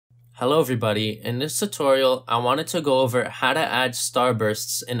Hello everybody, in this tutorial I wanted to go over how to add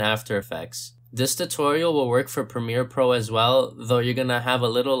starbursts in After Effects. This tutorial will work for Premiere Pro as well, though you're gonna have a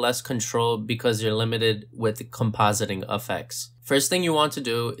little less control because you're limited with compositing effects. First thing you want to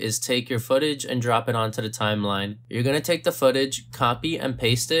do is take your footage and drop it onto the timeline. You're gonna take the footage, copy and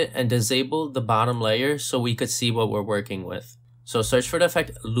paste it, and disable the bottom layer so we could see what we're working with. So search for the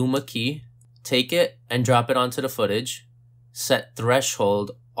effect Luma key, take it and drop it onto the footage, set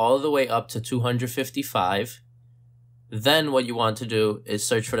threshold all the way up to 255. Then what you want to do is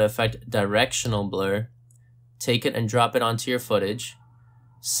search for the effect directional blur, take it and drop it onto your footage,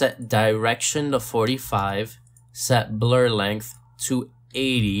 set direction to 45, set blur length to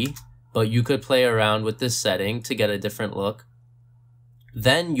 80, but you could play around with this setting to get a different look.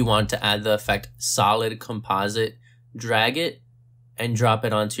 Then you want to add the effect solid composite, drag it and drop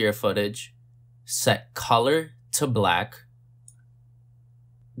it onto your footage, set color to black.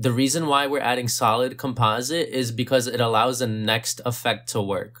 The reason why we're adding solid composite is because it allows the next effect to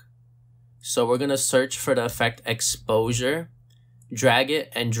work. So we're going to search for the effect exposure, drag it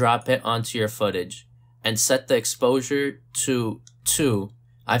and drop it onto your footage, and set the exposure to 2.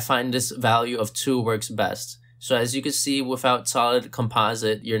 I find this value of 2 works best. So as you can see, without solid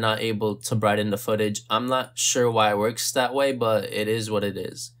composite, you're not able to brighten the footage. I'm not sure why it works that way, but it is what it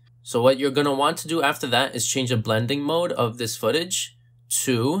is. So what you're going to want to do after that is change the blending mode of this footage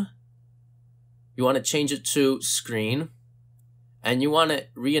to, you want to change it to screen, and you want to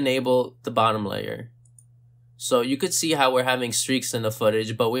re-enable the bottom layer. So you could see how we're having streaks in the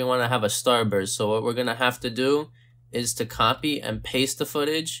footage, but we want to have a starburst. So what we're going to have to do is to copy and paste the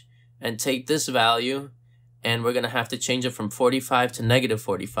footage and take this value, and we're going to have to change it from 45 to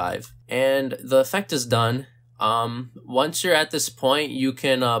 -45. And the effect is done. Once you're at this point, you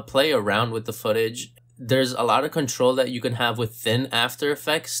can play around with the footage. There's a lot of control that you can have within After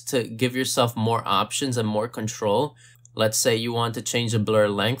Effects to give yourself more options and more control. Let's say you want to change the blur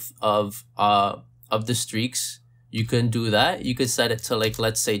length of the streaks. You can do that. You could set it to, like,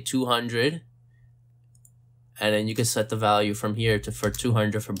 let's say 200. And then you can set the value from here to for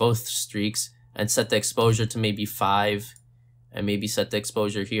 200 for both streaks, and set the exposure to maybe 5, and maybe set the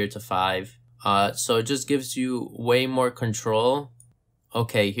exposure here to 5. So it just gives you way more control.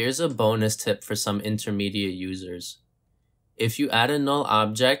 Okay, here's a bonus tip for some intermediate users. If you add a null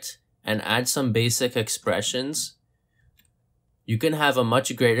object and add some basic expressions, you can have a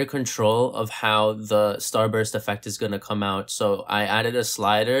much greater control of how the starburst effect is going to come out. So I added a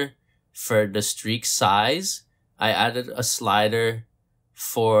slider for the streak size, I added a slider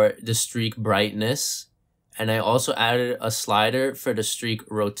for the streak brightness, and I also added a slider for the streak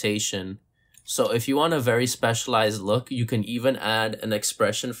rotation. So if you want a very specialized look, you can even add an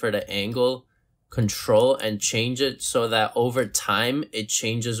expression for the angle control and change it so that over time it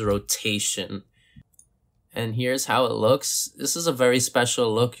changes rotation. And here's how it looks. This is a very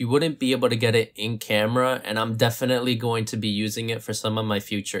special look. You wouldn't be able to get it in camera, and I'm definitely going to be using it for some of my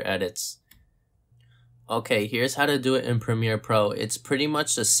future edits. Okay, here's how to do it in Premiere Pro. It's pretty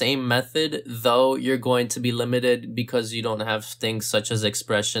much the same method, though you're going to be limited because you don't have things such as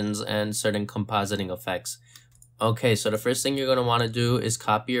expressions and certain compositing effects. Okay, so the first thing you're going to want to do is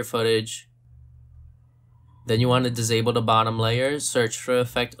copy your footage. Then you want to disable the bottom layer, search for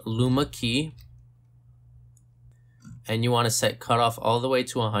effect Luma key, and you want to set cutoff all the way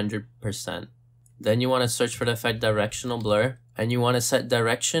to 100%. Then you want to search for the effect directional blur, and you want to set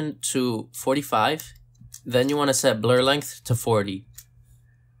direction to 45. Then you want to set blur length to 40.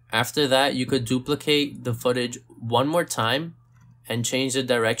 After that, you could duplicate the footage one more time and change the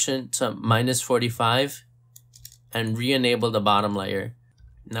direction to -45 and re-enable the bottom layer.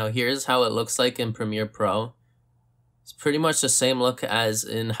 Now here's how it looks like in Premiere Pro. It's pretty much the same look as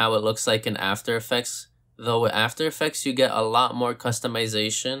in how it looks like in After Effects, though with After Effects you get a lot more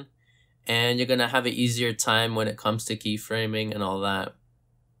customization and you're going to have an easier time when it comes to keyframing and all that.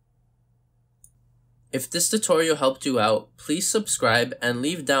 If this tutorial helped you out, please subscribe and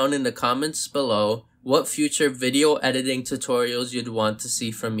leave down in the comments below what future video editing tutorials you'd want to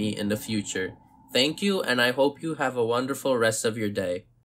see from me in the future. Thank you, and I hope you have a wonderful rest of your day.